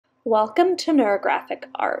Welcome to Neurographic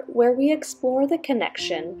Art, where we explore the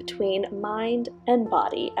connection between mind and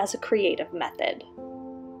body as a creative method.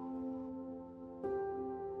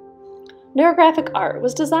 Neurographic art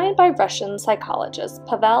was designed by Russian psychologist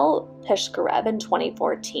Pavel Piskarev in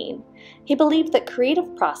 2014. He believed that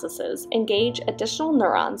creative processes engage additional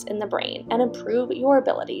neurons in the brain and improve your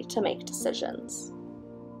ability to make decisions.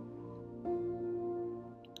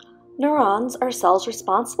 Neurons are cells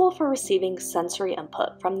responsible for receiving sensory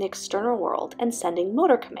input from the external world and sending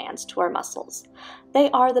motor commands to our muscles. They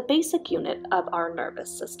are the basic unit of our nervous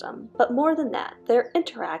system, but more than that, their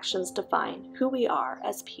interactions define who we are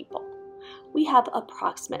as people. We have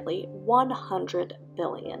approximately 100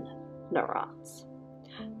 billion neurons.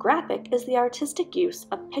 Graphic is the artistic use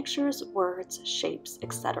of pictures, words, shapes,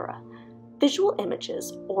 etc., visual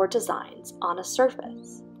images or designs on a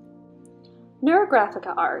surface. Neurographic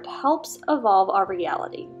art helps evolve our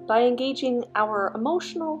reality by engaging our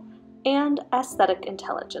emotional and aesthetic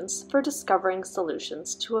intelligence for discovering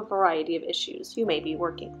solutions to a variety of issues you may be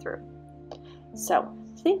working through. So,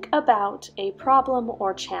 think about a problem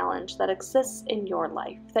or challenge that exists in your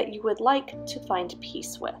life that you would like to find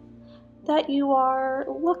peace with, that you are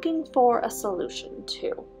looking for a solution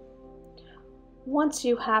to. Once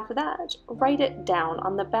you have that, write it down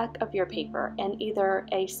on the back of your paper in either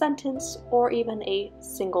a sentence or even a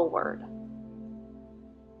single word.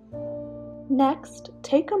 Next,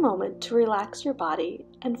 take a moment to relax your body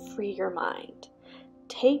and free your mind.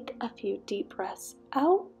 Take a few deep breaths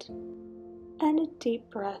out and a deep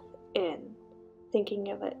breath in, thinking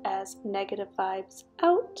of it as negative vibes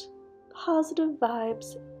out, positive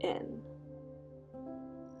vibes in.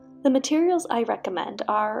 The materials I recommend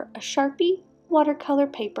are a Sharpie, watercolor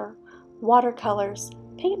paper, watercolors,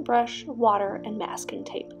 paintbrush, water, and masking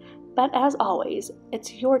tape. But as always,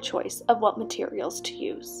 it's your choice of what materials to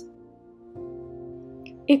use.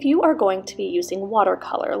 If you are going to be using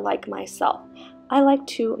watercolor like myself, I like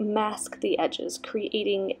to mask the edges,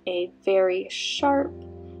 creating a very sharp,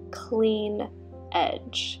 clean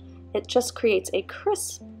edge. It just creates a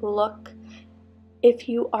crisp look. If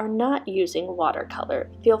you are not using watercolor,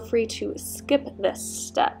 feel free to skip this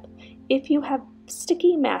step. If you have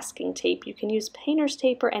sticky masking tape, you can use painter's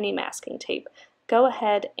tape or any masking tape. Go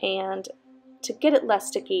ahead and, to get it less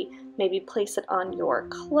sticky, maybe place it on your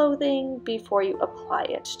clothing before you apply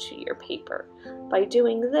it to your paper. By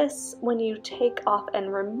doing this, when you take off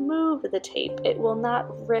and remove the tape, it will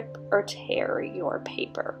not rip or tear your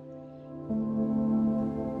paper.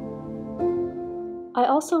 I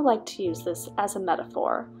also like to use this as a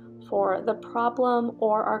metaphor for the problem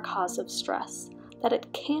or our cause of stress, that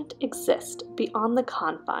it can't exist beyond the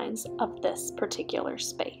confines of this particular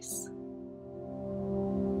space.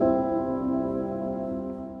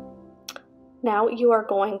 Now you are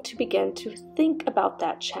going to begin to think about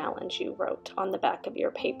that challenge you wrote on the back of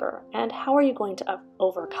your paper and how are you going to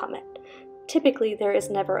overcome it. Typically, there is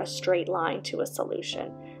never a straight line to a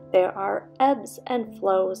solution. There are ebbs and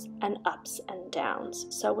flows and ups and downs.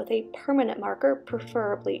 So with a permanent marker,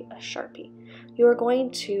 preferably a Sharpie, you are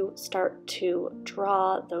going to start to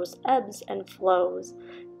draw those ebbs and flows,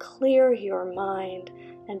 clear your mind,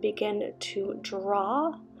 and begin to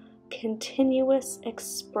draw continuous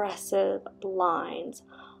expressive lines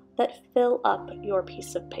that fill up your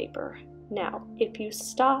piece of paper. Now, if you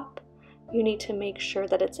stop, you need to make sure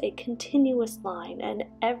that it's a continuous line and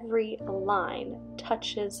every line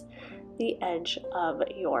touches the edge of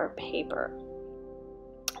your paper.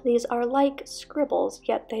 These are like scribbles,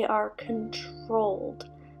 yet they are controlled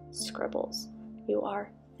scribbles. You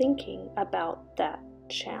are thinking about that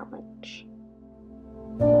challenge.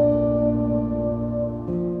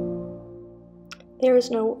 There is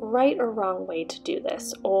no right or wrong way to do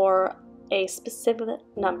this, or a specific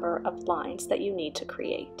number of lines that you need to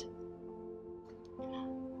create.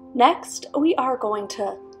 Next, we are going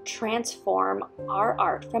to transform our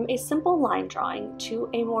art from a simple line drawing to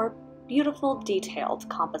a more beautiful, detailed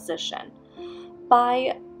composition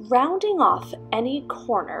by rounding off any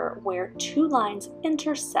corner where two lines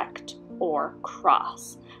intersect or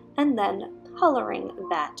cross, and then coloring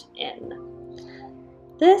that in.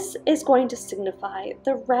 This is going to signify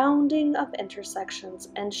the rounding of intersections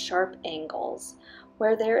and sharp angles,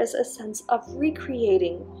 where there is a sense of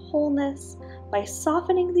recreating wholeness by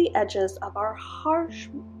softening the edges of our harsh,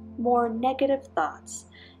 more negative thoughts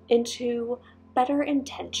into better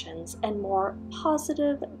intentions and more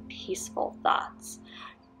positive, peaceful thoughts,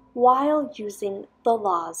 while using the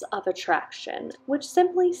laws of attraction, which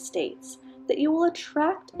simply states that you will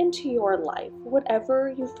attract into your life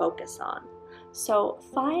whatever you focus on. So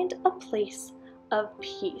find a place of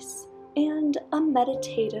peace and a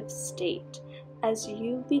meditative state as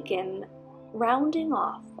you begin rounding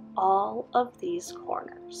off all of these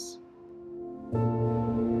corners.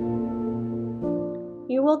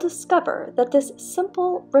 You will discover that this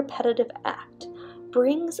simple, repetitive act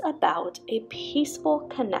brings about a peaceful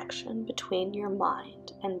connection between your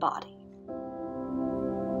mind and body.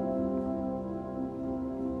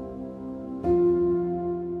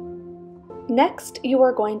 Next, you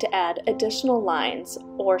are going to add additional lines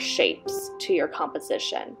or shapes to your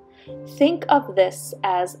composition. Think of this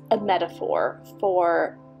as a metaphor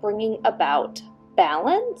for bringing about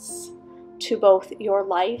balance to both your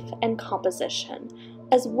life and composition,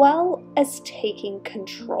 as well as taking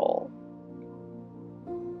control.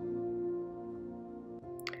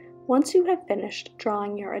 Once you have finished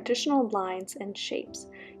drawing your additional lines and shapes,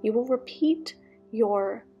 you will repeat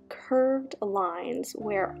your curved lines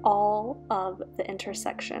where all of the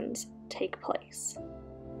intersections take place.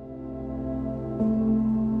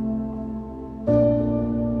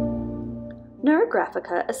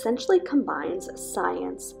 Neurographica essentially combines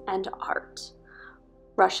science and art.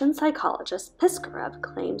 Russian psychologist Piskarev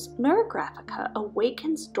claims Neurographica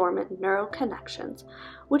awakens dormant neural connections,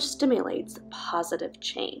 which stimulates positive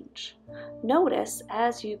change. Notice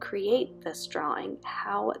as you create this drawing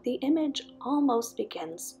how the image almost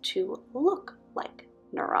begins to look like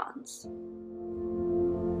neurons.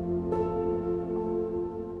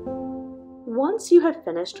 Once you have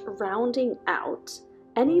finished rounding out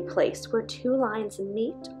any place where two lines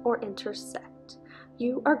meet or intersect,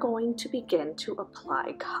 you are going to begin to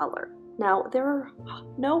apply color. Now, there are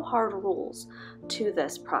no hard rules to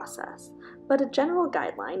this process, but a general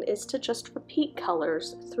guideline is to just repeat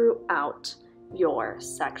colors throughout your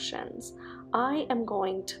sections. I am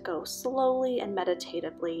going to go slowly and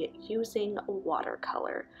meditatively using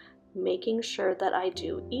watercolor, making sure that I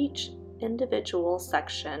do each individual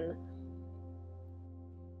section.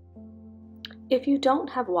 If you don't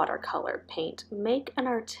have watercolor paint, make an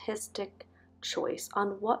artistic choice on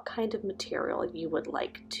what kind of material you would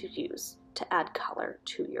like to use to add color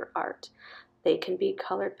to your art. They can be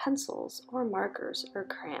colored pencils or markers or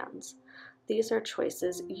crayons. These are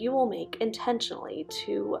choices you will make intentionally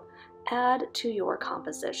to add to your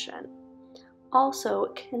composition.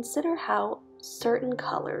 Also, consider how certain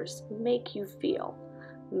colors make you feel.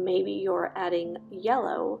 Maybe you're adding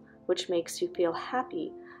yellow, which makes you feel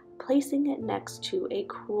happy, placing it next to a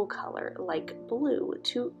cool color like blue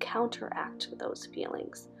to counteract those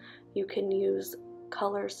feelings. You can use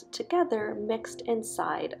colors together mixed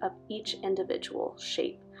inside of each individual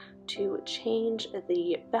shape to change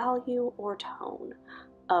the value or tone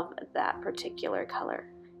of that particular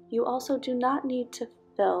color. You also do not need to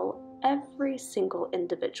fill every single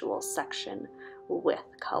individual section with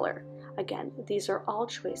color. Again, these are all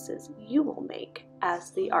choices you will make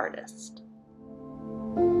as the artist.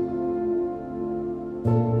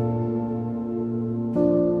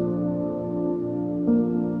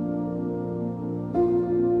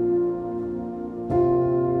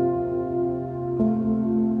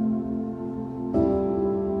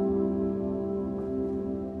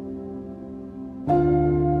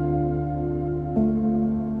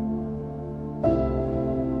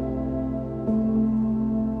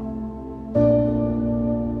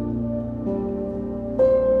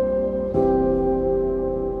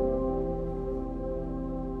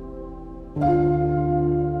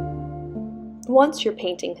 Once your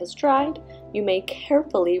painting has dried, you may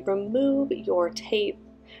carefully remove your tape,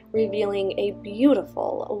 revealing a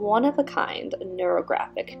beautiful, one-of-a-kind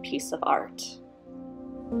neurographic piece of art.